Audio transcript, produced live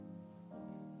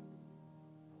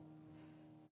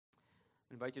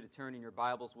invite you to turn in your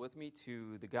Bibles with me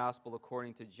to the Gospel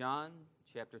according to John,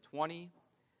 chapter 20.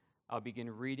 I'll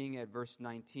begin reading at verse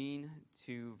 19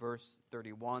 to verse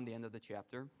 31, the end of the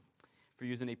chapter. If you're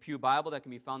using a Pew Bible, that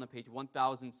can be found on page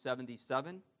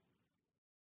 1077.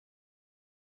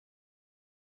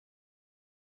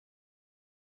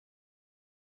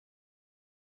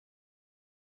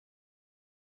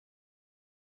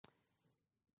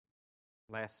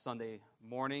 Last Sunday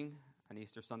morning, on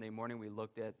Easter Sunday morning, we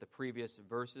looked at the previous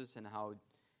verses and how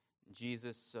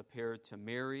Jesus appeared to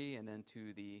Mary and then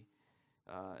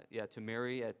to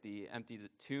Mary at the empty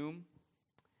tomb.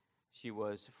 She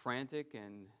was frantic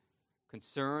and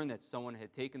concerned that someone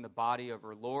had taken the body of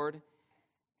her Lord,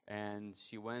 and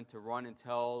she went to run and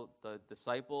tell the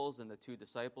disciples, and the two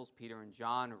disciples, Peter and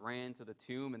John, ran to the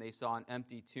tomb, and they saw an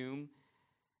empty tomb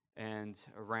and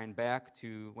went back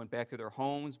to their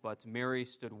homes. But Mary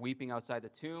stood weeping outside the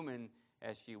tomb, and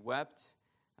as she wept,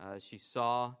 she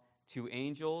saw two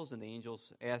angels, and the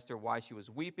angels asked her why she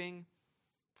was weeping,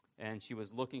 and she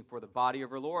was looking for the body of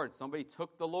her Lord. Somebody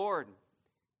took the Lord.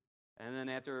 And then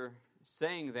after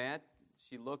saying that,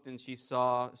 she looked and she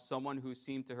saw someone who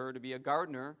seemed to her to be a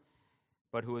gardener,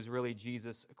 but who was really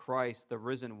Jesus Christ, the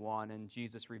risen one. And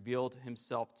Jesus revealed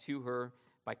himself to her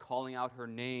by calling out her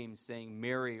name, saying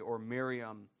Mary or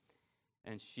Miriam.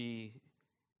 And she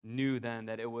knew then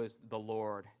that it was the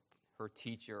Lord, her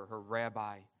teacher, her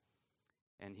rabbi.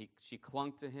 And she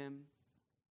clung to him,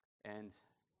 and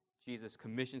Jesus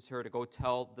commissions her to go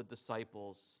tell the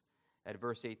disciples. At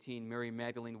verse 18, Mary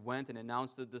Magdalene went and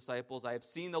announced to the disciples, I have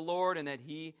seen the Lord, and that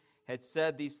he had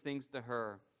said these things to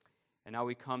her. And now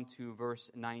we come to verse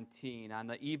 19. On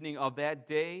the evening of that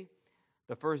day,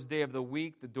 the first day of the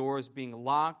week, the doors being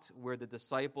locked where the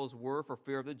disciples were for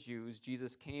fear of the Jews,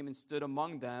 Jesus came and stood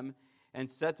among them and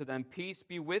said to them, Peace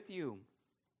be with you.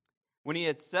 When he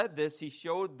had said this, he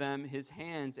showed them his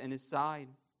hands and his side.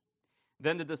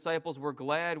 Then the disciples were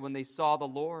glad when they saw the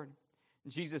Lord.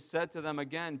 Jesus said to them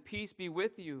again, Peace be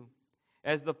with you.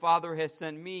 As the Father has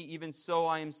sent me, even so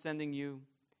I am sending you.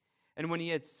 And when he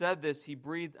had said this, he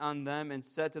breathed on them and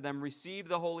said to them, Receive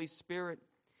the Holy Spirit.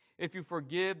 If you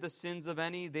forgive the sins of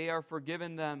any, they are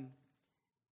forgiven them.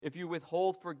 If you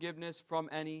withhold forgiveness from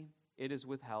any, it is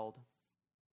withheld.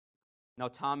 Now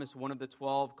Thomas, one of the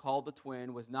 12, called the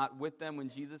twin, was not with them when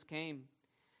Jesus came.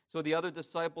 So the other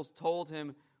disciples told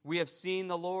him, We have seen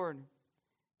the Lord.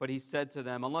 But he said to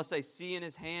them, Unless I see in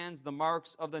his hands the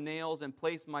marks of the nails, and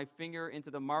place my finger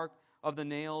into the mark of the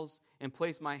nails, and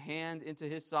place my hand into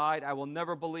his side, I will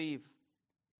never believe.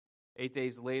 8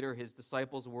 days later, his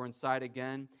disciples were inside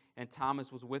again, and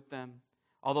Thomas was with them.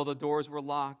 Although the doors were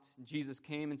locked, Jesus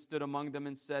came and stood among them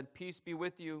and said, Peace be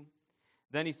with you.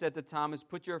 Then he said to Thomas,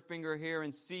 Put your finger here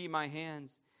and see my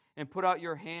hands, and put out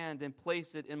your hand and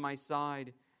place it in my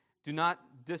side. Do not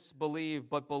disbelieve,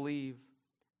 but believe.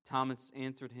 Thomas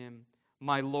answered him,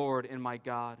 My Lord and my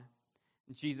God.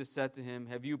 Jesus said to him,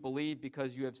 Have you believed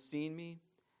because you have seen me?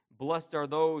 Blessed are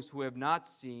those who have not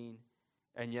seen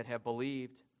and yet have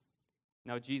believed.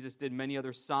 Now Jesus did many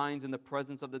other signs in the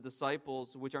presence of the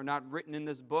disciples, which are not written in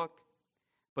this book.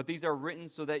 But these are written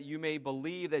so that you may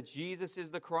believe that Jesus is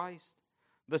the Christ,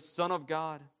 the Son of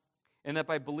God, and that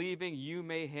by believing you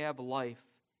may have life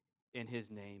in his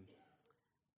name.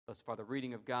 Thus far, the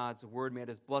reading of God's word, may it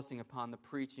his blessing upon the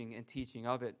preaching and teaching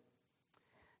of it.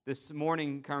 This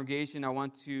morning, congregation, I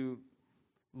want to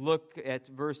look at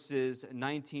verses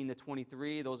 19 to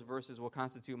 23. Those verses will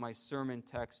constitute my sermon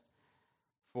text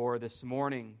for this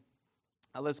morning.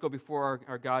 Let's go before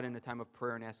our God in a time of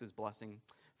prayer and ask his blessing.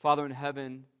 Father in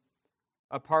heaven,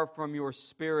 apart from your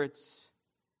Spirit,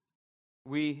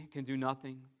 we can do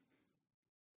nothing.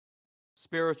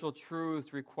 Spiritual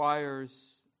truth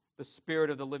requires the Spirit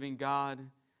of the living God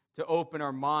to open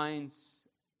our minds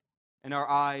and our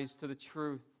eyes to the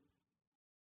truth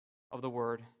of the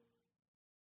Word.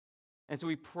 And so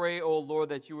we pray, O Lord,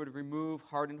 that you would remove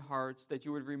hardened hearts, that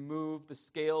you would remove the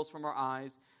scales from our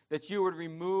eyes, that you would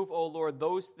remove, O Lord,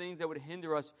 those things that would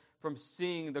hinder us from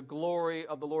seeing the glory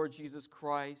of the Lord Jesus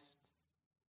Christ.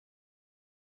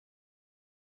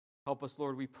 Help us,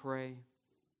 Lord, we pray.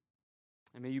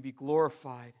 And may you be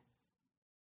glorified.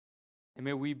 And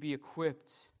may we be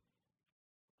equipped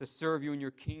to serve you in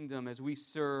your kingdom as we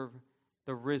serve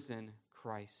the risen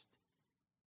Christ,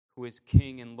 who is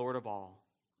King and Lord of all.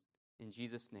 In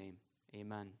Jesus' name,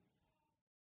 amen.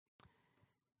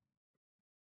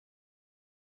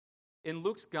 In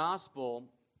Luke's gospel,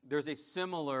 there's a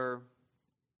similar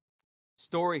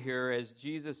story here as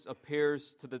Jesus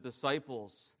appears to the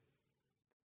disciples.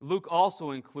 Luke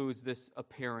also includes this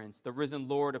appearance, the risen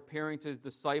Lord appearing to his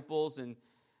disciples in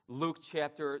Luke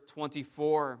chapter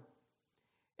 24.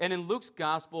 And in Luke's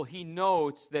gospel, he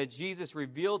notes that Jesus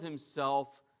revealed himself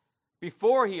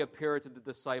before he appeared to the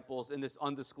disciples in this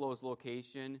undisclosed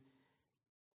location.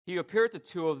 He appeared to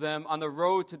two of them on the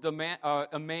road to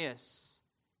Emmaus.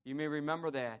 You may remember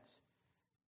that.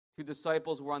 Two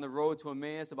disciples were on the road to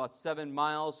Emmaus, about 7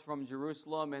 miles from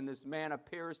Jerusalem, and this man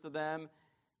appears to them,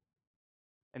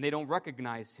 and they don't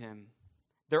recognize him.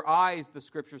 Their eyes, the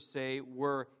scriptures say,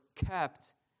 were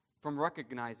kept from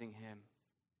recognizing him.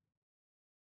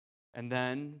 And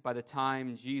then, by the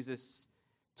time Jesus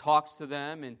talks to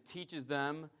them and teaches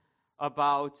them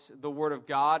about the Word of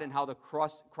God and how the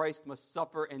Christ must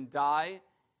suffer and die,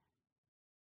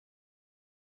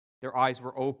 their eyes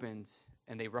were opened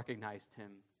and they recognized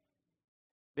him.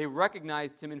 They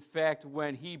recognized him, in fact,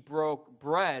 when he broke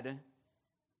bread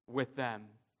with them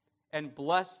and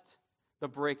blessed the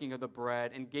breaking of the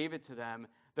bread and gave it to them.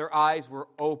 Their eyes were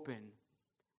open.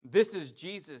 This is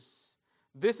Jesus.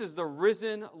 This is the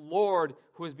risen Lord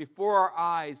who is before our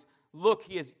eyes. Look,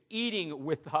 he is eating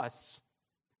with us.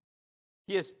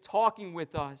 He is talking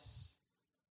with us.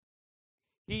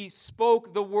 He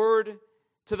spoke the word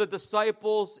to the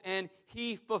disciples, and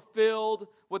he fulfilled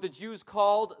what the Jews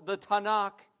called the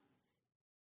Tanakh.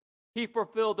 He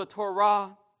fulfilled the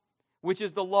Torah, which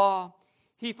is the law.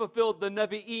 He fulfilled the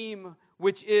Nevi'im,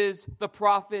 which is the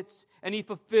prophets. And he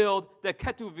fulfilled the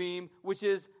Ketuvim, which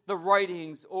is the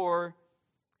writings, or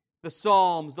the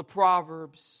Psalms, the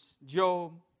Proverbs,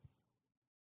 Job.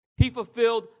 He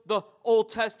fulfilled the Old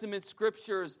Testament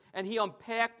scriptures, and he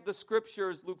unpacked the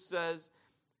scriptures, Luke says,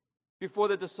 before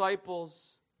the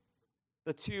disciples,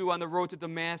 the two on the road to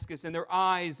Damascus, and their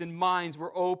eyes and minds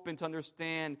were open to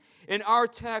understand. In our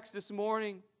text this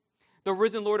morning, the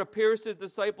risen Lord appears to his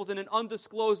disciples in an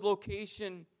undisclosed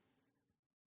location,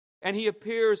 and he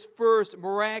appears first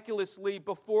miraculously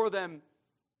before them.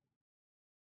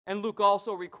 And Luke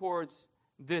also records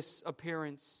this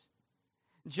appearance.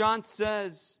 John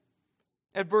says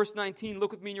at verse 19,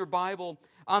 look with me in your Bible,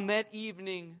 on the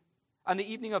evening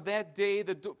of that day,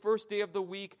 the first day of the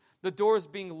week, the doors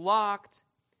being locked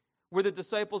where the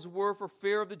disciples were for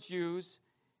fear of the Jews,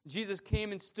 Jesus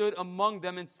came and stood among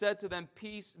them and said to them,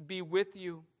 "Peace be with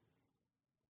you."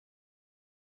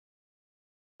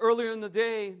 Earlier in the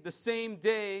day, the same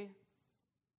day,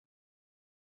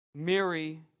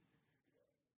 Mary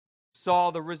saw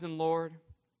the risen Lord,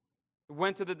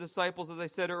 went to the disciples, as I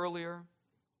said earlier.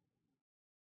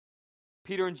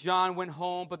 Peter and John went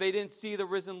home, but they didn't see the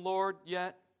risen Lord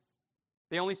yet.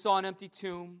 They only saw an empty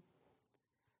tomb.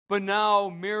 But now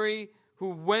Mary, who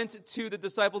went to the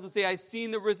disciples and say, "I've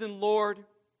seen the risen Lord,"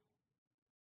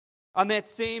 on that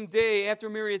same day, after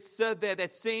Mary had said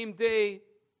that same day,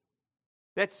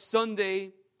 that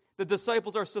Sunday, the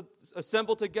disciples are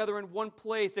assembled together in one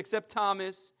place except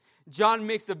Thomas. John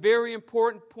makes the very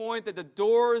important point that the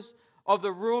doors of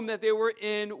the room that they were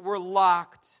in were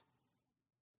locked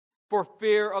for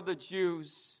fear of the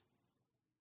Jews.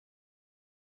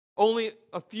 Only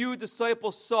a few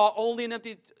disciples saw only an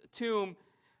empty tomb,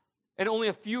 and only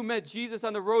a few met Jesus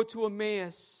on the road to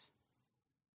Emmaus.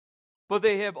 But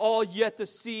they have all yet to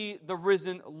see the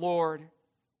risen Lord.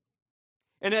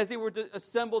 And as they were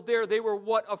assembled there, they were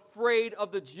what? Afraid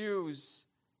of the Jews.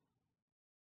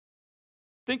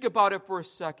 Think about it for a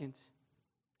second.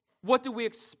 What do we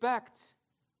expect?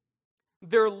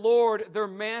 Their Lord, their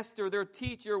Master, their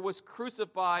Teacher was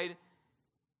crucified,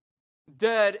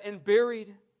 dead, and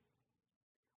buried.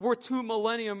 We're 2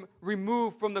 millennium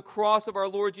removed from the cross of our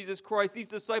Lord Jesus Christ. These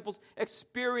disciples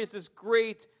experienced this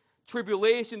great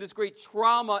tribulation, this great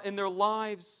trauma in their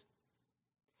lives.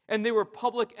 And they were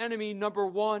public enemy number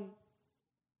one.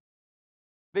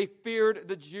 They feared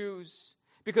the Jews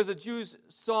because the Jews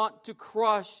sought to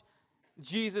crush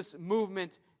Jesus'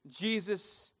 movement,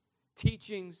 Jesus'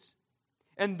 teachings,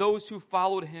 and those who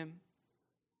followed him.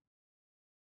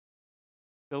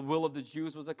 The will of the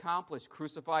Jews was accomplished.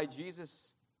 Crucify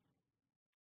Jesus.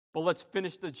 But let's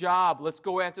finish the job. Let's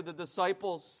go after the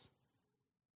disciples.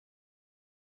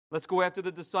 Let's go after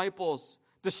the disciples.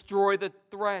 Destroy the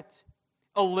threat.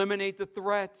 Eliminate the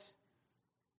threat.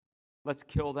 Let's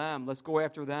kill them. Let's go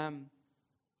after them.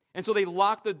 And so they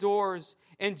locked the doors,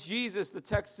 and Jesus, the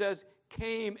text says,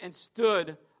 came and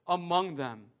stood among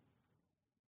them.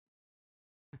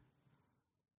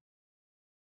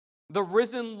 The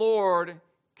risen Lord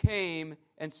came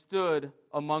and stood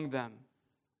among them.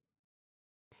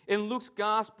 In Luke's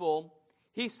gospel,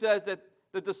 he says that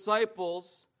the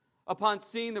disciples, upon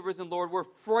seeing the risen Lord, were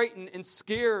frightened and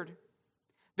scared.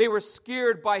 They were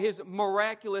scared by his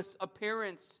miraculous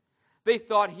appearance. They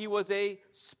thought he was a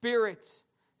spirit,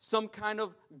 some kind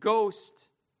of ghost.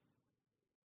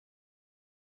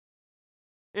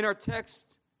 In our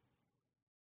text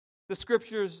The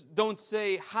scriptures don't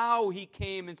say how he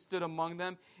came and stood among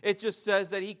them. It just says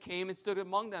that he came and stood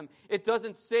among them. It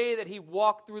doesn't say that he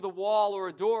walked through the wall or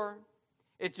a door.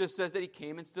 It just says that he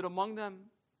came and stood among them.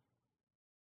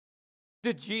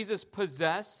 Did Jesus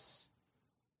possess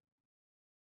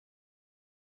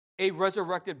a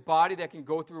resurrected body that can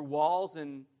go through walls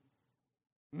and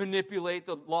manipulate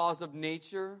the laws of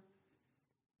nature,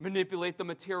 manipulate the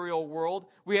material world?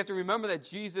 We have to remember that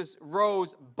Jesus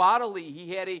rose bodily.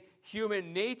 He had a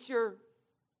human nature,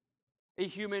 a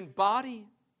human body.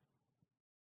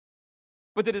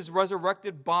 But did his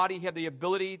resurrected body have the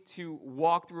ability to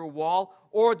walk through a wall,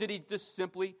 or did he just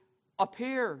simply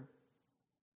appear?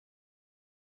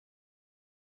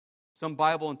 Some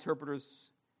Bible interpreters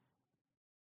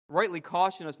rightly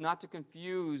caution us not to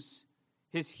confuse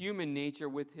his human nature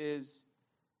with his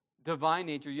divine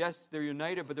nature. Yes, they're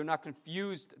united, but they're not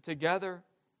confused together.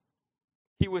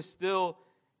 He was still,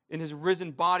 in his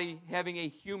risen body, having a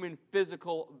human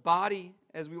physical body,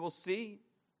 as we will see.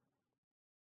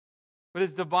 But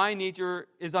his divine nature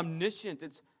is omniscient.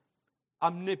 It's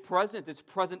omnipresent. It's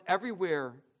present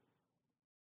everywhere.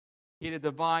 He had a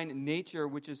divine nature,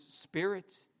 which is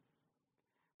spirit.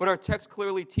 But our text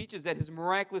clearly teaches that his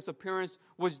miraculous appearance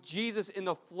was Jesus in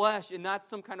the flesh and not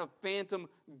some kind of phantom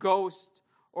ghost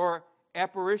or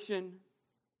apparition.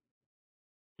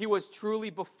 He was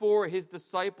truly before his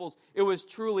disciples. It was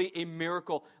truly a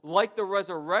miracle. Like the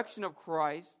resurrection of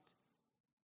Christ,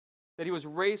 that he was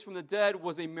raised from the dead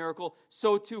was a miracle,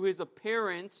 so too his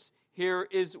appearance here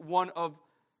is one of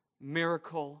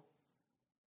miracle.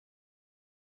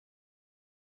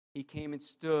 He came and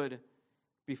stood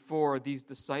before these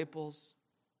disciples.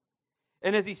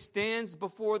 And as he stands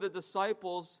before the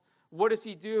disciples, what does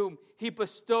he do? He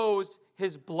bestows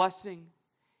his blessing.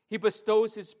 He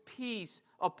bestows his peace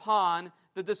upon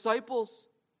the disciples.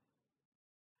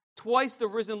 Twice the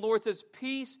risen Lord says,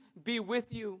 "Peace be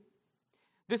with you."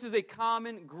 This is a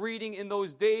common greeting in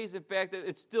those days. In fact,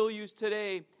 it's still used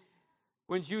today.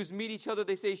 When Jews meet each other,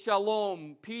 they say,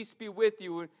 "Shalom, peace be with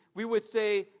you." We would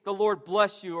say, "The Lord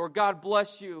bless you," or "God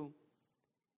bless you."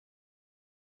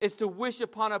 It's to wish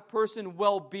upon a person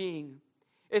well-being.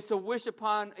 It's to wish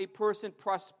upon a person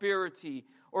prosperity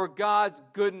or God's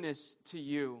goodness to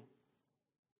you.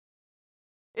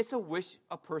 It's to wish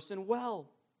a person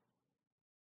well.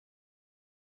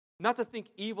 Not to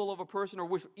think evil of a person or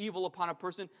wish evil upon a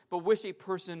person, but wish a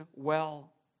person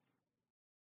well.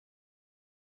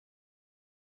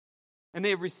 And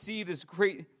they have received this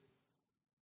great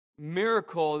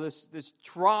miracle, this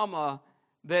trauma,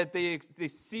 that they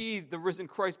see the risen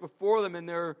Christ before them and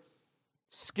they're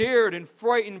scared and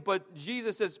frightened, but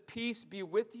Jesus says, "Peace be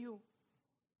with you."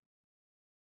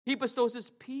 He bestows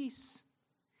his peace.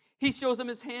 He shows them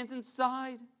his hands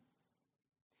inside.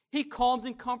 He calms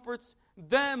and comforts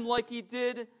them like he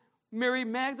did Mary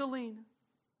Magdalene.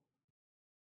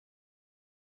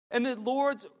 And the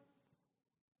Lord's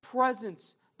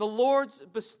presence, the Lord's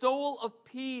bestowal of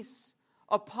peace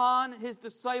upon his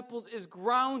disciples is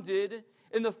grounded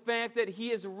in the fact that he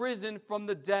is risen from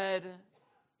the dead.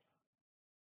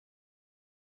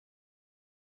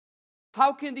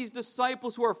 How can these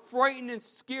disciples who are frightened and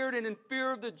scared and in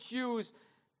fear of the Jews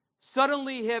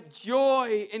suddenly have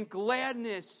joy and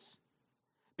gladness?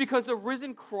 Because the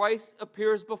risen Christ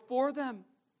appears before them.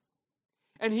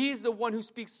 And he is the one who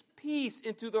speaks peace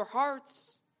into their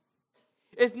hearts.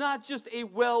 It's not just a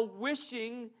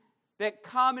well-wishing, that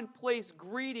commonplace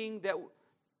greeting that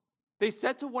they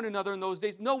said to one another in those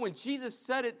days. No, when Jesus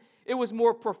said it, it was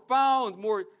more profound,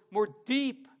 more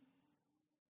deep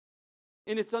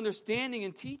in its understanding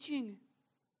and teaching.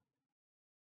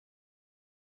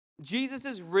 Jesus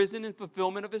is risen in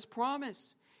fulfillment of his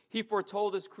promise. He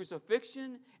foretold his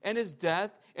crucifixion and his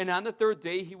death, and on the third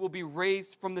day he will be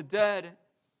raised from the dead.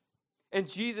 And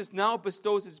Jesus now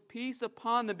bestows his peace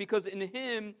upon them because in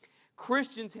him,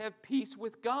 Christians have peace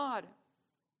with God.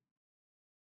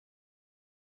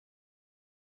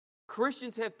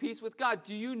 Christians have peace with God.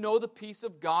 Do you know the peace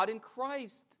of God in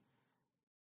Christ?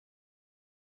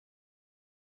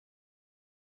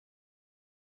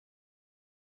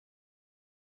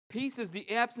 Peace is the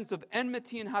absence of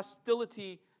enmity and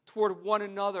hostility toward one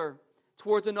another,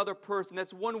 towards another person.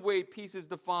 That's one way peace is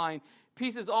defined.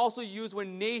 Peace is also used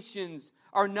when nations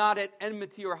are not at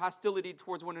enmity or hostility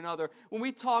towards one another. When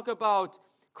we talk about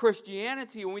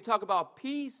Christianity, when we talk about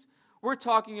peace, we're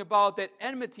talking about that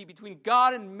enmity between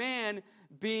God and man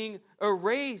being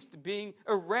erased, being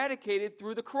eradicated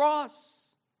through the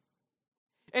cross.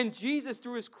 And Jesus,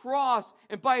 through his cross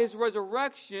and by his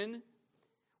resurrection,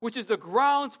 which is the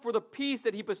grounds for the peace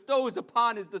that he bestows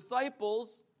upon his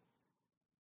disciples,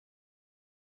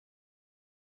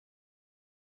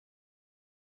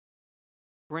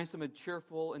 grants them a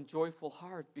cheerful and joyful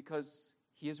heart because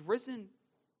he is risen.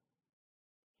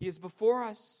 He is before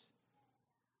us.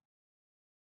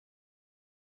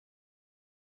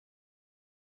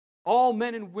 All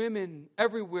men and women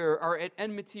everywhere are at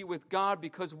enmity with God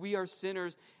because we are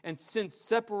sinners, and sin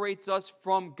separates us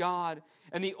from God.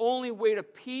 And the only way to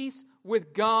peace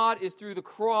with God is through the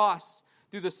cross,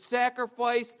 through the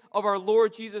sacrifice of our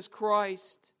Lord Jesus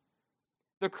Christ,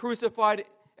 the crucified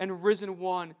and risen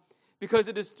one. Because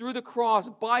it is through the cross,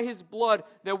 by his blood,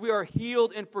 that we are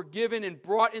healed and forgiven and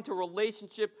brought into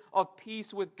relationship of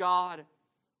peace with God.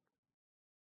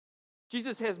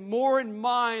 Jesus has more in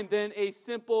mind than a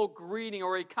simple greeting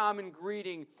or a common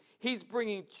greeting. He's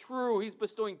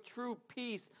bestowing true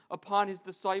peace upon his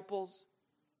disciples.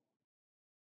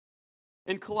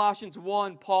 In Colossians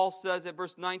 1, Paul says at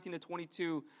verse 19 to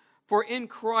 22, "For in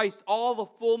Christ all the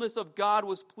fullness of God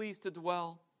was pleased to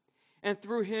dwell, and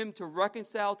through him to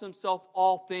reconcile to himself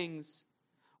all things,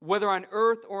 whether on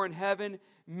earth or in heaven,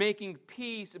 making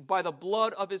peace by the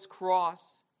blood of his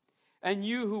cross. And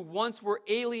you who once were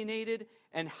alienated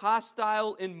and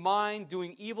hostile in mind,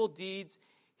 doing evil deeds,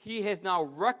 he has now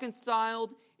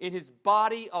reconciled in his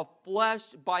body of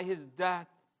flesh by his death,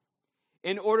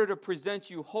 in order to present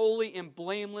you holy and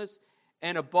blameless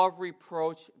and above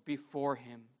reproach before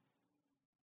him."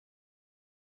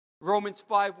 Romans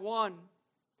 5:1,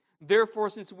 "Therefore,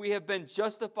 since we have been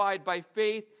justified by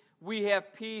faith, we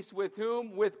have peace with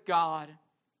whom? With God,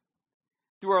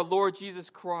 through our Lord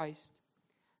Jesus Christ.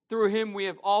 Through him we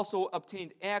have also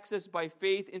obtained access by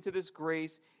faith into this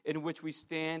grace in which we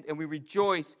stand, and we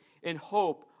rejoice in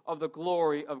hope of the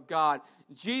glory of God."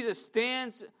 Jesus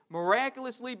stands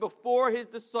miraculously before his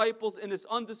disciples in this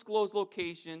undisclosed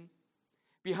location.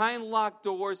 Behind locked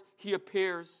doors, he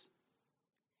appears.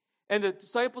 And the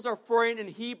disciples are frightened, and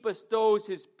he bestows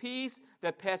his peace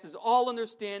that passes all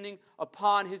understanding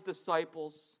upon his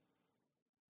disciples.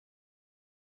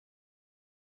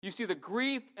 You see the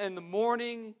grief and the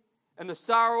mourning and the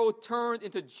sorrow turned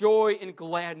into joy and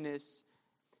gladness,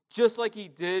 just like he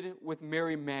did with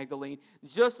Mary Magdalene,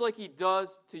 just like he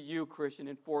does to you, Christian,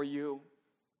 and for you.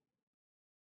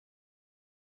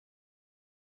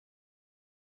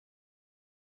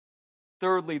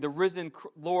 Thirdly, the risen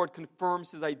Lord confirms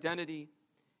his identity.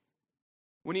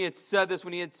 When he had said this,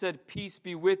 when he had said, "Peace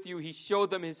be with you," he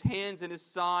showed them his hands and his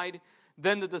side.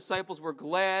 Then the disciples were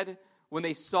glad when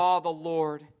they saw the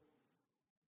Lord.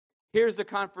 Here's the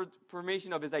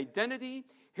confirmation of his identity.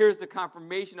 Here's the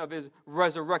confirmation of his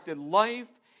resurrected life.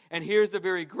 And here's the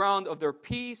very ground of their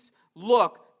peace.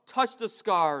 "Look, touch the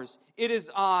scars. It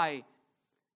is I.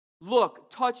 Look,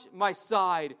 touch my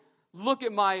side. Look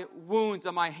at my wounds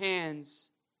on my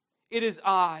hands. It is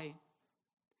I,"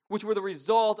 which were the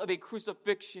result of a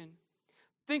crucifixion.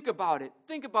 Think about it.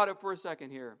 Think about it for a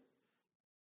second here.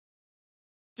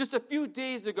 Just a few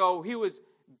days ago, he was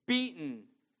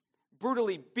beaten,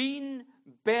 brutally beaten,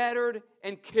 battered,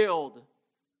 and killed.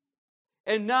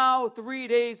 And now, 3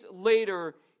 days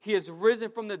later, he has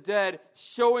risen from the dead,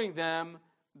 showing them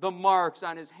the marks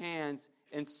on his hands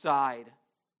and side.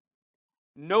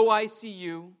 No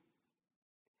ICU,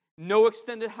 no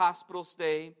extended hospital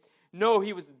stay. No,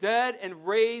 he was dead and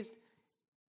raised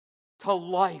to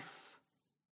life.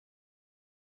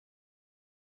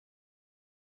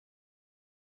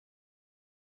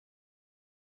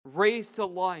 Raised to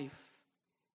life.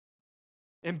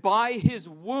 And by his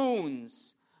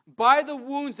wounds, by the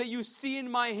wounds that you see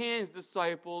in my hands,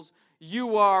 disciples,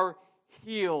 you are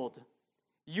healed.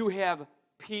 You have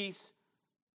peace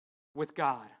with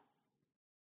God.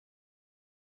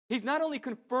 He's not only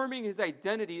confirming his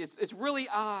identity, it's really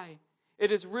I.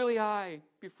 It is really I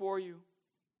before you.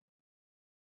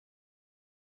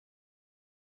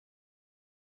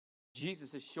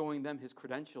 Jesus is showing them his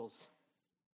credentials.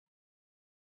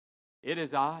 It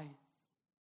is I.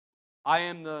 I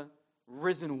am the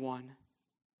risen one.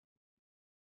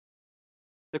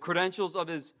 The credentials of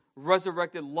his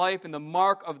resurrected life and the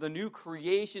mark of the new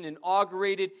creation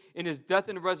inaugurated in his death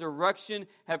and resurrection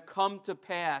have come to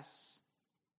pass.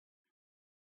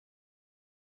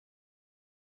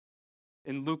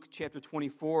 In Luke chapter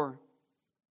 24,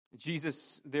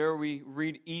 Jesus, there we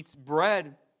read, eats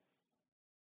bread.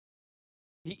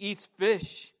 He eats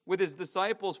fish with his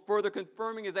disciples, further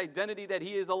confirming his identity that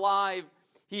he is alive.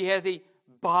 He has a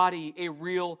body, a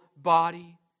real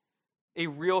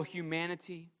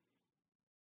humanity.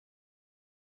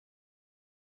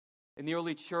 In the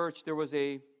early church, there was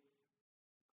a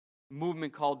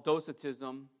movement called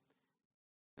Docetism,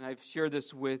 and I've shared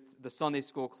this with the Sunday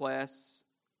school class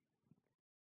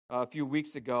a few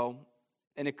weeks ago,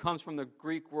 and it comes from the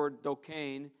Greek word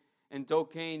dokein, and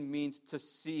dokein means to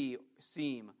seem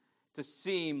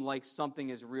like something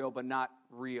is real but not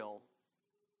real.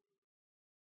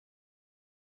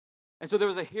 And so there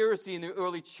was a heresy in the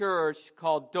early church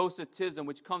called docetism,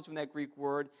 which comes from that Greek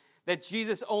word, that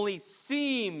Jesus only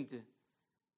seemed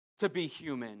to be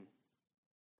human,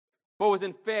 but was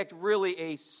in fact really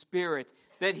a spirit.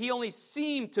 That he only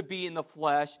seemed to be in the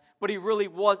flesh, but he really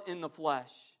was in the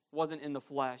flesh, wasn't in the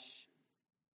flesh.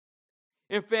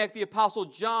 In fact, the Apostle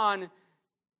John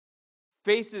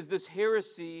faces this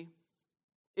heresy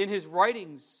in his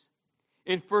writings.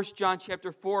 In 1 John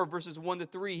chapter 4, verses 1 to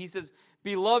 3, he says,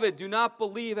 "Beloved, do not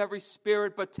believe every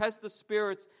spirit, but test the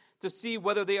spirits to see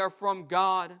whether they are from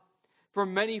God. For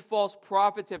many false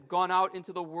prophets have gone out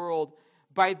into the world.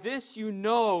 By this you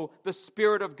know the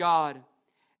Spirit of God.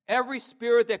 Every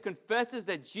spirit that confesses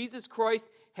that Jesus Christ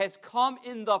has come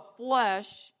in the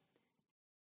flesh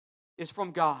is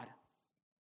from God.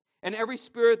 And every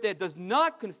spirit that does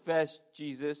not confess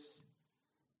Jesus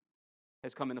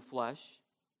has come in the flesh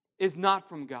is not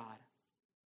from God.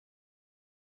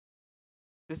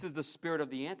 This is the spirit of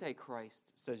the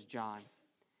Antichrist," says John.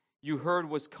 "You heard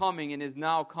was coming and is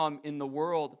now come in the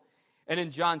world." And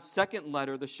in John's second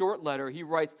letter, the short letter, he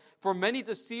writes, "For many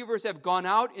deceivers have gone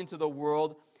out into the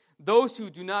world, those who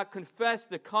do not confess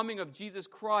the coming of Jesus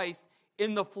Christ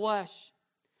in the flesh.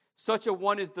 Such a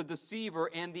one is the deceiver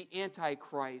and the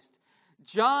Antichrist."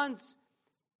 John's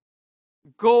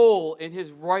goal in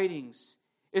his writings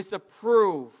is to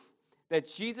prove that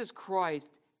Jesus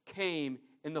Christ came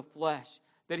in the flesh,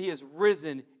 that he is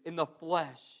risen in the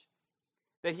flesh,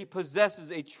 that he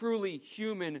possesses a truly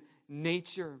human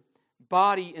nature,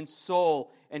 body and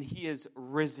soul, and he is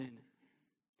risen.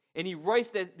 And he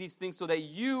writes these things so that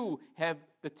you have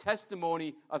the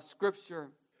testimony of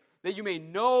Scripture, that you may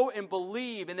know and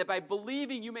believe, and that by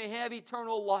believing you may have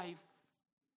eternal life.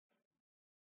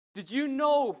 Did you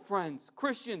know, friends,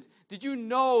 Christians, did you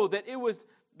know that it was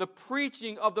the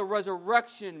preaching of the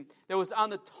resurrection that was on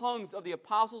the tongues of the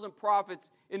apostles and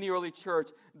prophets in the early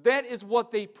church? That is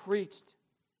what they preached.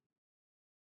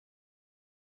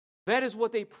 That is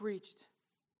what they preached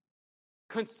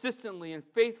consistently and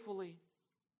faithfully.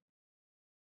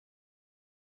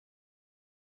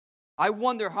 I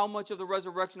wonder how much of the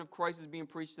resurrection of Christ is being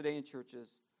preached today in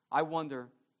churches. I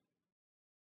wonder.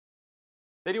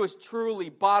 That he was truly,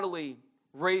 bodily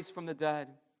raised from the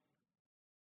dead.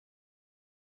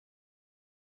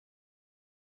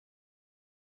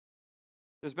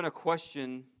 There's been a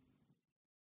question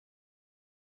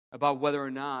about whether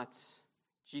or not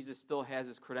Jesus still has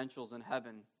his credentials in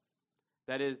heaven.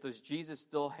 That is, does Jesus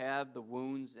still have the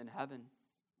wounds in heaven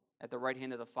at the right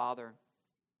hand of the Father?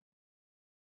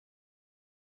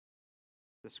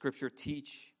 The Scripture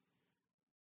teach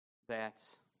that,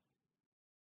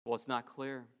 well, it's not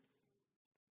clear.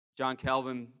 John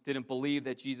Calvin didn't believe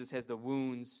that Jesus has the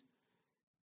wounds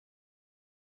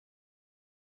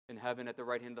in heaven at the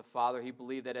right hand of the Father. He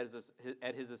believed that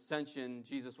at his ascension,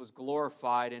 Jesus was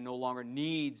glorified and no longer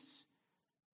needs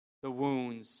the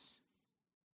wounds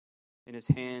in his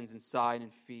hands and side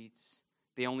and feet.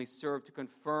 They only serve to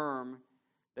confirm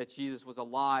that Jesus was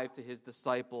alive to his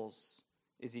disciples.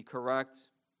 Is he correct?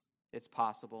 It's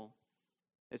possible.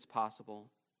 It's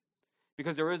possible.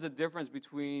 Because there is a difference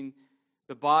between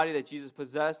the body that Jesus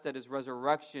possessed at his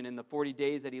resurrection and the 40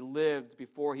 days that he lived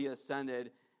before he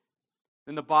ascended,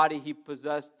 and the body he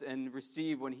possessed and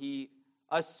received when he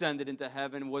ascended into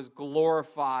heaven was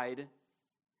glorified.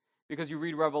 Because you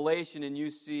read Revelation and you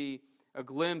see a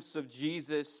glimpse of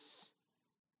Jesus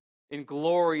in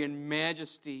glory and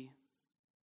majesty.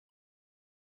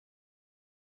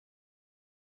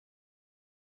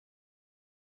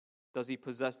 Does he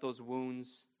possess those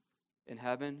wounds in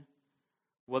heaven?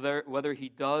 Whether he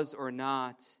does or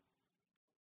not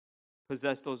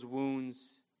possess those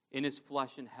wounds in his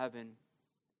flesh in heaven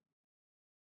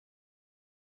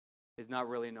is not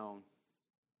really known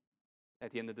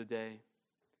at the end of the day.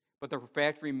 But the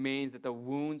fact remains that the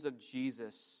wounds of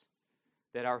Jesus,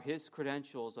 that are his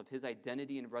credentials of his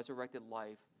identity and resurrected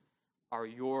life, are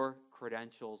your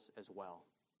credentials as well.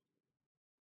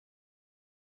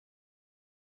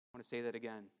 I want to say that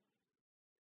again.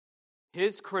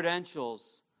 His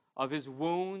credentials of his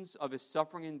wounds, of his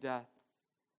suffering and death,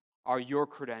 are your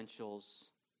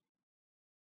credentials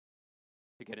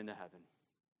to get into heaven.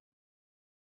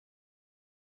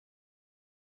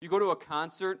 You go to a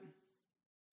concert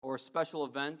or a special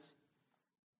event,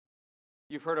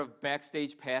 you've heard of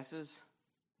backstage passes.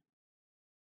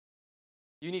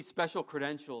 You need special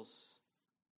credentials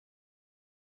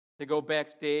to go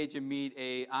backstage and meet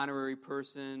an honorary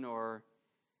person or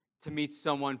to meet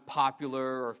someone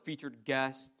popular or a featured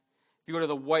guest. If you go to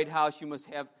the White House, you must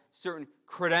have certain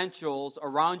credentials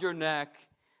around your neck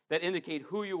that indicate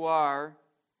who you are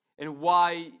and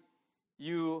why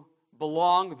you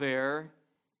belong there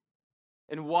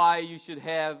and why you should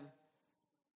have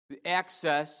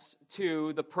access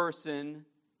to the person,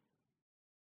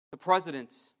 the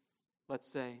president, let's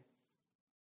say,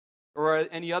 or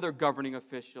any other governing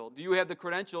official. Do you have the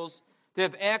credentials to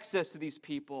have access to these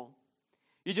people?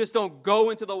 You just don't go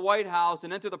into the White House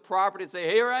and enter the property and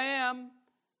say, here I am,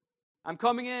 I'm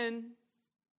coming in.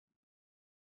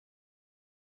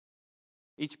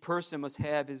 Each person must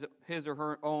have his or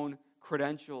her own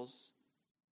credentials.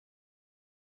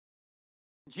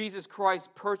 Jesus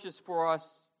Christ purchased for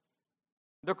us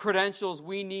the credentials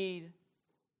we need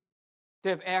to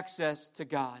have access to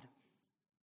God.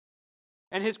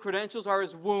 And his credentials are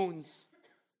his wounds,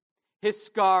 his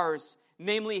scars,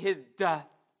 namely his death,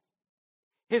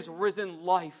 his risen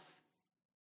life.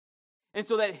 And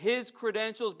so that his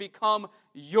credentials become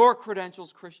your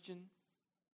credentials, Christian.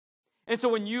 And so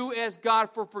when you ask God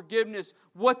for forgiveness,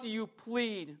 what do you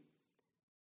plead?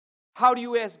 How do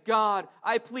you ask God?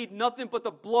 I plead nothing but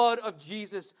the blood of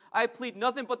Jesus. I plead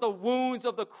nothing but the wounds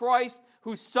of the Christ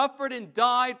who suffered and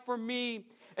died for me,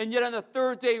 and yet on the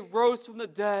third day rose from the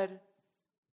dead.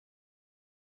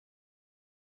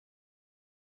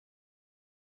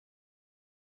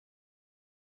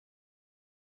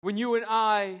 When you and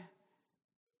I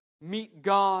meet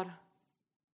God,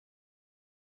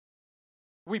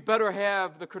 we better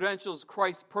have the credentials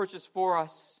Christ purchased for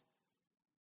us.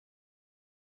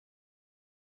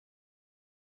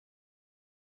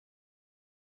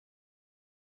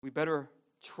 We better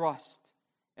trust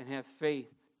and have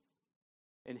faith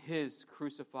in his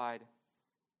crucified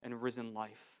and risen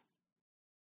life.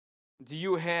 Do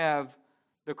you have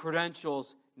the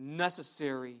credentials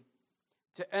necessary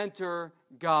to enter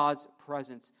God's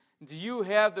presence? Do you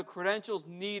have the credentials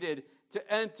needed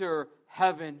to enter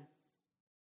heaven?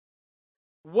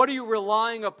 What are you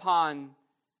relying upon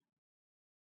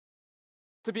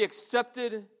to be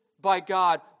accepted by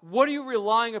God? What are you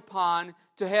relying upon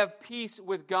to have peace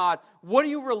with God? What are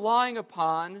you relying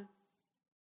upon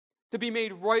to be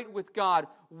made right with God?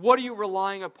 What are you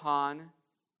relying upon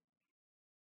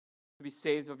to be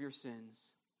saved of your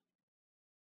sins?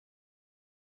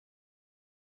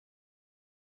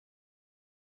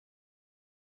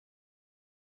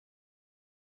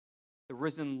 The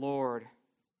risen Lord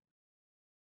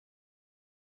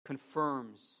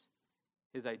confirms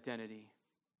his identity,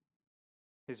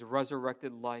 his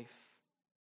resurrected life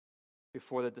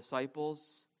before the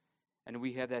disciples, and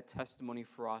we have that testimony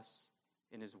for us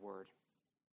in his word.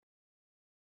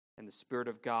 And the Spirit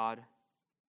of God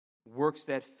works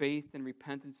that faith and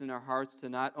repentance in our hearts to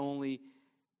not only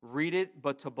read it,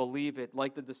 but to believe it.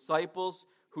 Like the disciples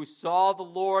who saw the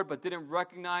Lord but didn't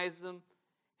recognize him,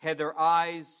 had their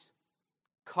eyes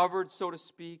covered, so to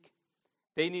speak.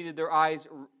 They needed their eyes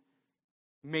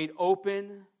made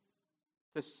open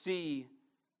to see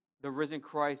the risen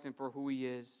Christ and for who he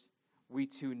is. We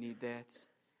too need that.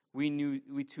 We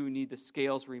too need the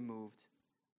scales removed.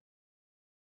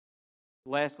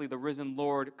 Lastly, the risen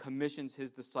Lord commissions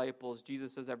his disciples.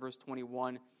 Jesus says at verse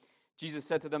 21, Jesus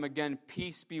said to them again,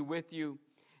 "Peace be with you.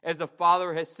 As the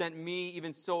Father has sent me,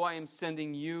 even so I am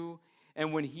sending you."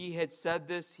 And when he had said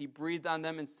this, he breathed on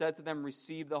them and said to them,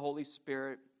 "Receive the Holy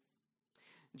Spirit."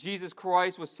 Jesus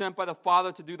Christ was sent by the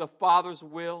Father to do the Father's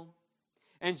will.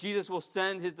 And Jesus will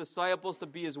send his disciples to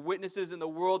be his witnesses in the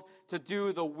world, to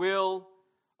do the will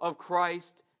of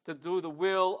Christ, to do the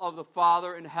will of the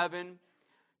Father in heaven,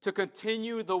 to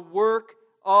continue the work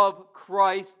of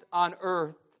Christ on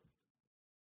earth.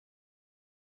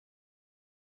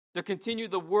 To continue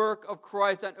the work of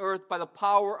Christ on earth by the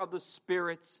power of the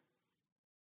Spirit.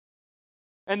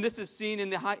 And this is seen in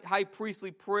the high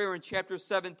priestly prayer in chapter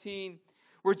 17,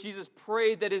 where Jesus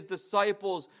prayed that his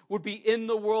disciples would be in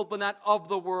the world but not of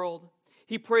the world.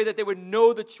 He prayed that they would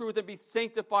know the truth and be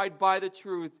sanctified by the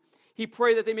truth. He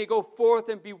prayed that they may go forth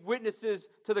and be witnesses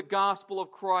to the gospel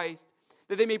of Christ,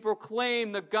 that they may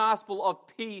proclaim the gospel of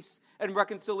peace and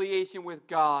reconciliation with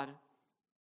God.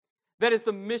 That is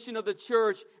the mission of the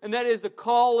church, and that is the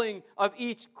calling of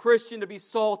each Christian to be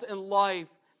salt and life.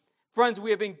 Friends, we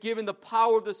have been given the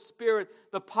power of the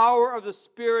Spirit. The power of the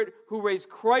Spirit who raised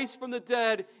Christ from the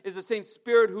dead is the same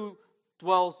Spirit who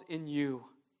dwells in you.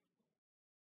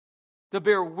 To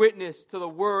bear witness to the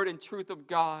word and truth of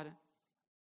God.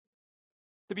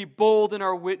 To be bold in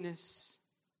our witness.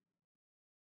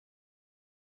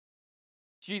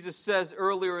 Jesus says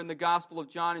earlier in the Gospel of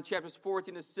John in chapters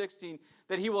 14 to 16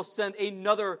 that he will send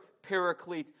another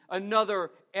paraclete,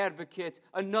 another advocate,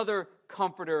 another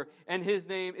comforter, and his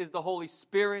name is the Holy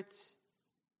Spirit.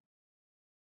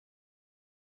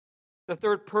 the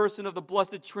third person of the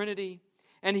Blessed Trinity,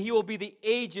 and he will be the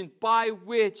agent by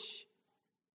which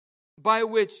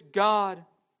God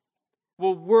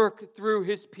will work through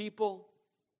his people,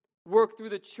 work through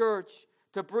the church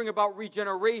to bring about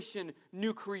regeneration,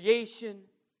 new creation,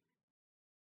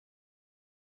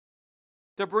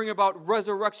 to bring about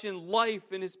resurrection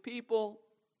life in his people.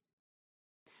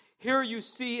 Here you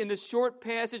see in this short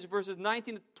passage, verses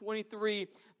 19 to 23,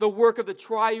 the work of the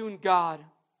triune God,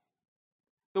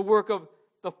 the work of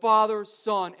the Father,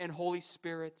 Son, and Holy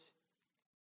Spirit.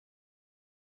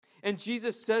 And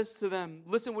Jesus says to them,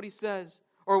 listen what he says,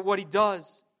 or what he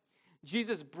does.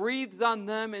 Jesus breathes on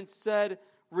them and said,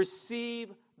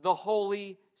 receive the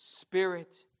Holy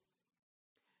Spirit.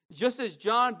 Just as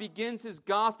John begins his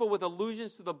gospel with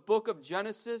allusions to the book of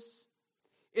Genesis,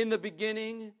 in the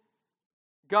beginning,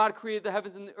 God created the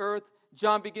heavens and the earth.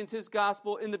 John begins his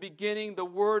gospel, in the beginning, the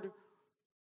Word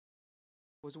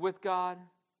was with God,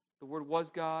 the Word was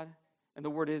God, and the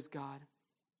Word is God.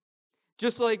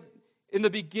 Just like in the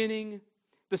beginning,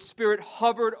 the Spirit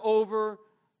hovered over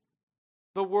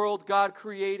the world God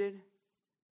created,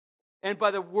 and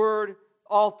by the Word,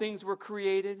 all things were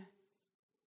created,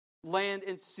 land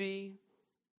and sea,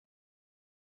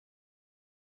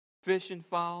 fish and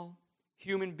fowl,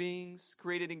 human beings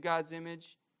created in God's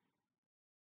image.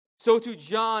 So too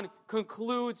John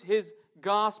concludes his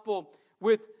gospel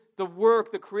with the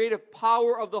work, the creative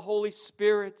power of the Holy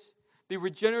Spirit, the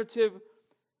regenerative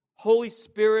Holy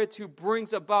Spirit who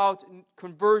brings about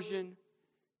conversion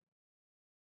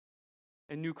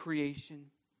and new creation.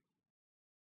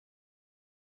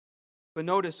 But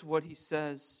notice what he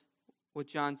says, what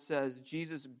John says.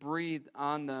 Jesus breathed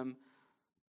on them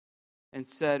and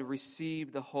said,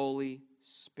 receive the Holy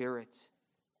Spirit.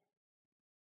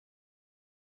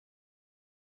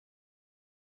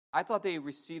 I thought they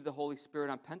received the Holy Spirit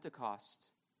on Pentecost.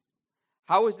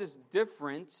 How is this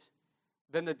different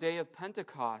than the day of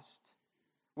Pentecost,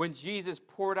 when Jesus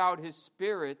poured out his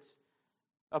Spirit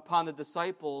upon the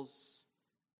disciples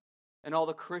and all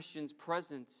the Christians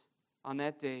present on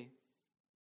that day?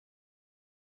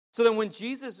 So then when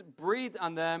Jesus breathed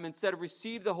on them and said,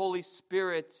 receive the Holy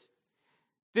Spirit,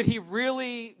 did he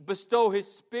really bestow his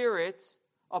Spirit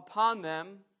upon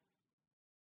them?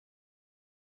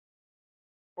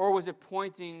 Or was it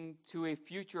pointing to a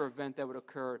future event that would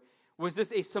occur? Was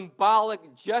this a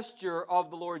symbolic gesture of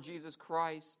the Lord Jesus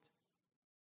Christ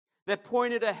that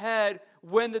pointed ahead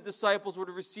when the disciples were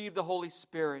to receive the Holy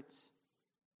Spirit?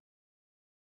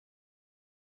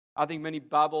 I think many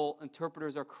Bible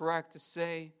interpreters are correct to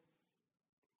say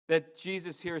that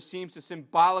Jesus here seems to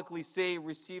symbolically say,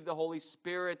 receive the Holy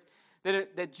Spirit,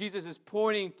 that Jesus is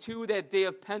pointing to that day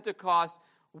of Pentecost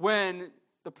when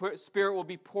the Spirit will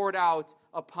be poured out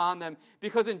upon them.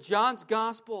 Because in John's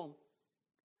Gospel,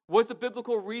 what's the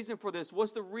biblical reason for this?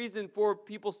 What's the reason for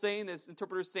people saying this,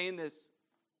 interpreters saying this?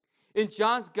 In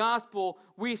John's Gospel,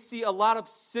 we see a lot of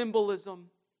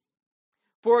symbolism.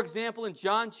 For example, in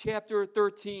John chapter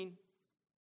 13,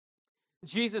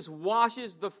 Jesus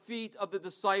washes the feet of the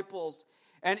disciples.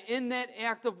 And in that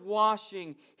act of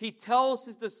washing, he tells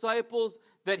his disciples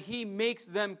that he makes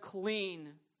them clean.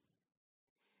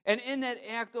 And in that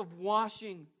act of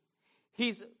washing,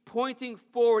 he's pointing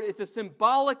forward. It's a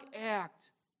symbolic act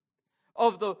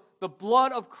of the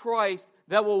blood of Christ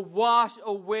that will wash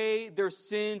away their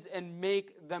sins and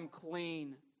make them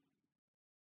clean.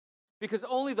 Because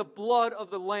only the blood of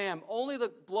the Lamb, only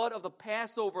the blood of the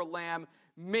Passover Lamb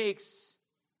makes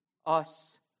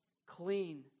us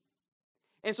clean.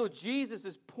 And so Jesus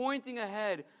is pointing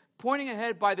ahead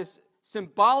by this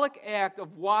symbolic act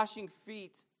of washing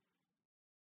feet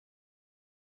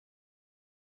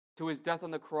to his death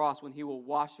on the cross, when he will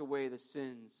wash away the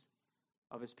sins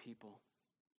of his people.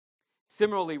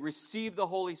 Similarly, receive the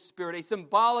Holy Spirit, a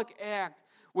symbolic act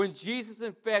when Jesus,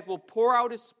 in fact, will pour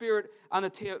out his Spirit on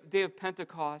the day of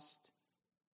Pentecost.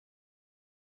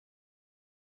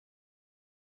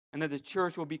 And that the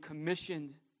church will be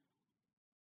commissioned.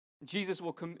 Jesus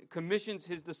will commissions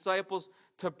his disciples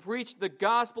to preach the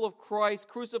gospel of Christ,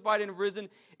 crucified and risen,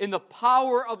 in the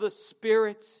power of the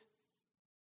Spirit,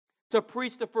 to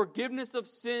preach the forgiveness of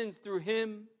sins through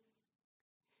him.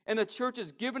 And the church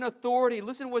is given authority.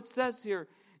 Listen to what it says here.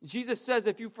 Jesus says,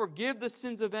 if you forgive the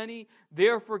sins of any, they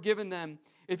are forgiven them.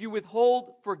 If you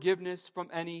withhold forgiveness from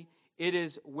any, it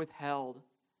is withheld.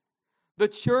 The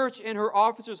church and her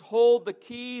officers hold the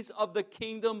keys of the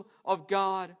kingdom of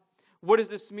God. What does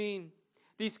this mean?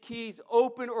 These keys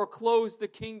open or close the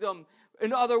kingdom.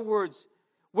 In other words,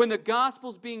 when the gospel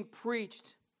is being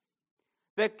preached,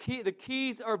 the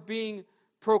keys are being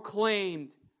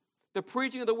proclaimed. The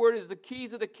preaching of the word is the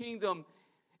keys of the kingdom.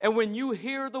 And when you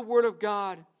hear the Word of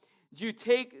God, do you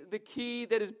take the key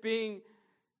that is being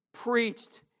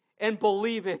preached and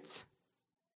believe it?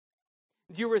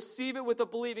 Do you receive it with a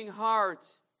believing heart?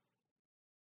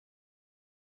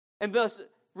 And thus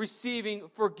receiving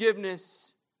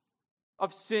forgiveness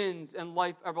of sins and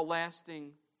life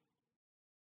everlasting.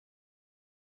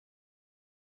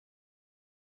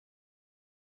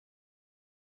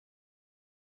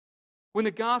 When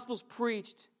the gospel's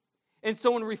preached and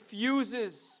someone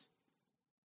refuses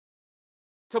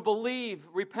to believe,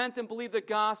 repent and believe the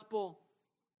gospel,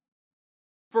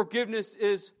 forgiveness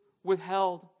is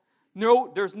withheld.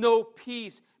 No, there's no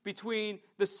peace between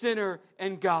the sinner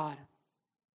and God.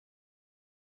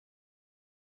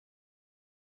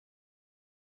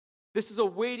 This is a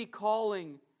weighty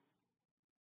calling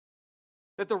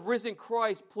that the risen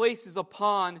Christ places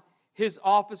upon his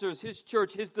officers, his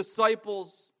church, his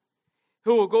disciples,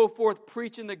 who will go forth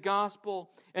preaching the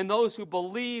gospel, and those who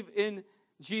believe in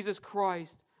Jesus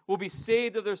Christ will be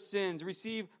saved of their sins,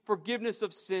 receive forgiveness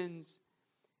of sins,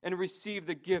 and receive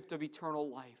the gift of eternal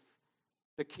life.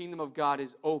 The kingdom of God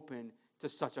is open to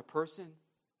such a person.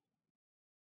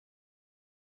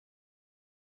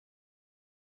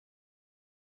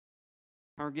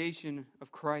 Congregation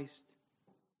of Christ,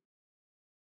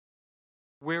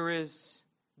 where is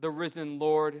the risen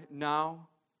Lord now?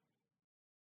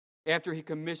 After he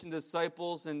commissioned the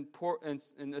disciples and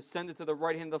ascended to the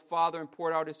right hand of the Father and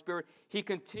poured out his Spirit, he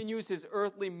continues his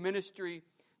earthly ministry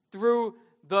through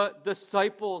the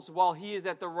disciples while he is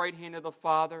at the right hand of the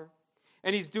Father.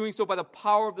 And he's doing so by the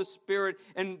power of the Spirit.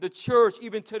 And the church,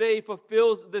 even today,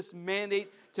 fulfills this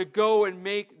mandate to go and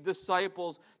make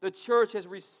disciples. The church has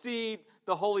received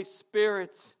the Holy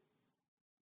Spirit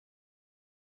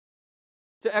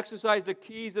to exercise the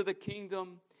keys of the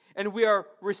kingdom. And we are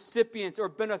recipients or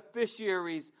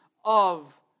beneficiaries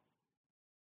of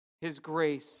his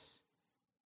grace.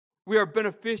 We are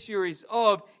beneficiaries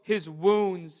of his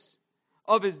wounds,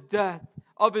 of his death,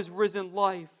 of his risen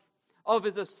life, of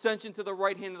his ascension to the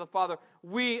right hand of the Father.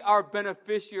 We are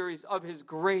beneficiaries of his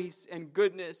grace and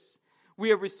goodness. We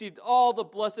have received all the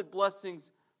blessed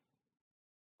blessings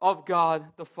of God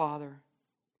the Father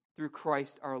through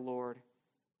Christ our Lord.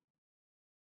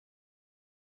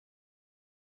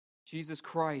 Jesus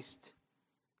Christ,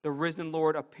 the risen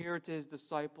Lord, appeared to his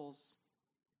disciples.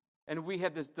 And we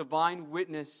have this divine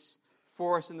witness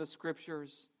for us in the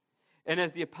Scriptures. And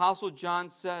as the Apostle John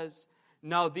says,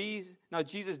 Now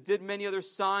Jesus did many other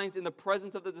signs in the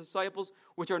presence of the disciples,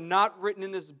 which are not written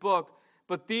in this book,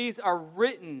 but these are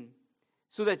written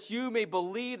so that you may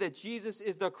believe that Jesus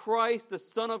is the Christ, the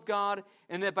Son of God,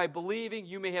 and that by believing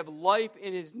you may have life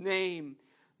in his name.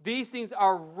 These things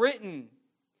are written.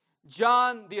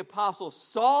 John the Apostle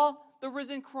saw the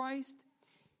risen Christ.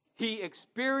 He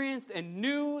experienced and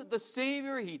knew the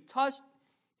Savior. He touched,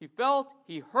 he felt,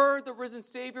 he heard the risen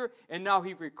Savior, and now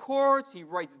he records, he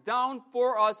writes down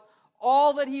for us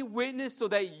all that he witnessed so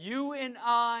that you and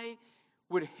I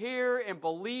would hear and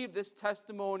believe this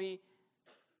testimony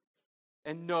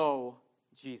and know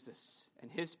Jesus and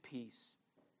his peace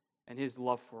and his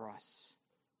love for us.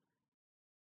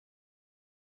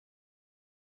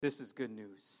 This is good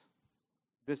news.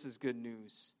 This is good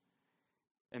news.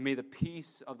 And may the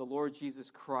peace of the Lord Jesus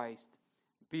Christ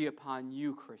be upon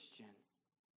you, Christian,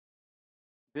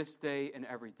 this day and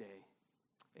every day.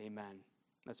 Amen.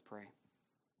 Let's pray.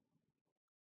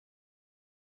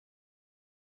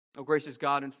 Oh, gracious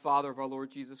God and Father of our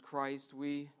Lord Jesus Christ,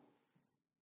 we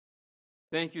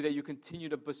thank you that you continue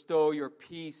to bestow your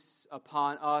peace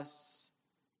upon us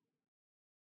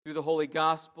through the Holy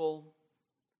Gospel,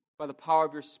 by the power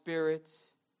of your Spirit,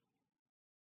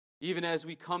 even as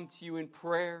we come to you in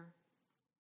prayer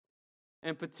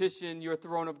and petition your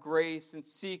throne of grace and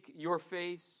seek your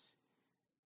face.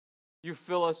 You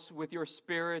fill us with your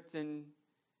Spirit and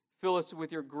fill us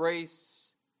with your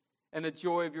grace and the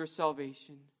joy of your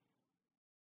salvation.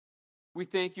 We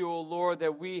thank you, O Lord,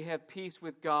 that we have peace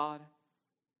with God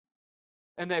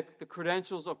and that the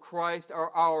credentials of Christ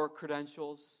are our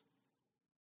credentials.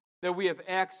 That we have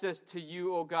access to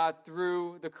you, O God,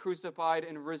 through the crucified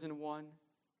and risen one.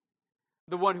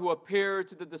 The one who appeared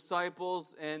to the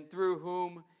disciples and through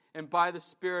whom and by the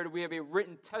Spirit we have a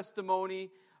written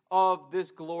testimony of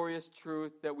this glorious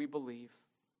truth that we believe.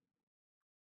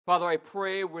 Father, I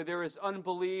pray where there is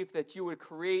unbelief that you would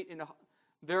create in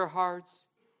their hearts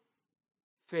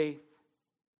faith.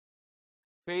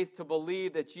 Faith to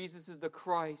believe that Jesus is the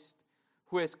Christ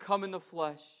who has come in the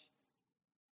flesh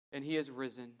and he is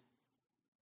risen.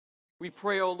 We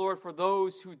pray, O Lord, for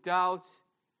those who doubt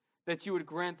that you would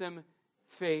grant them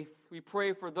faith. We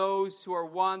pray for those who are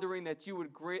wandering that you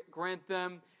would grant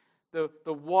them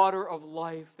the water of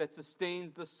life that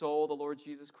sustains the soul, the Lord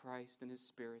Jesus Christ and His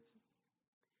Spirit.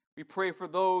 We pray for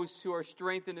those who are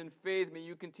strengthened in faith. May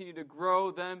you continue to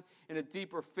grow them in a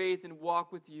deeper faith and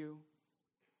walk with you.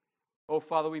 Oh,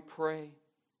 Father, we pray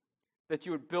that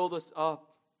you would build us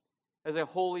up as a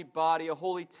holy body, a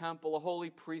holy temple, a holy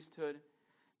priesthood,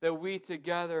 that we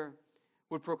together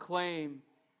would proclaim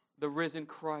the risen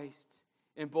Christ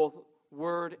in both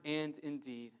word and in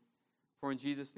deed. For in Jesus' name,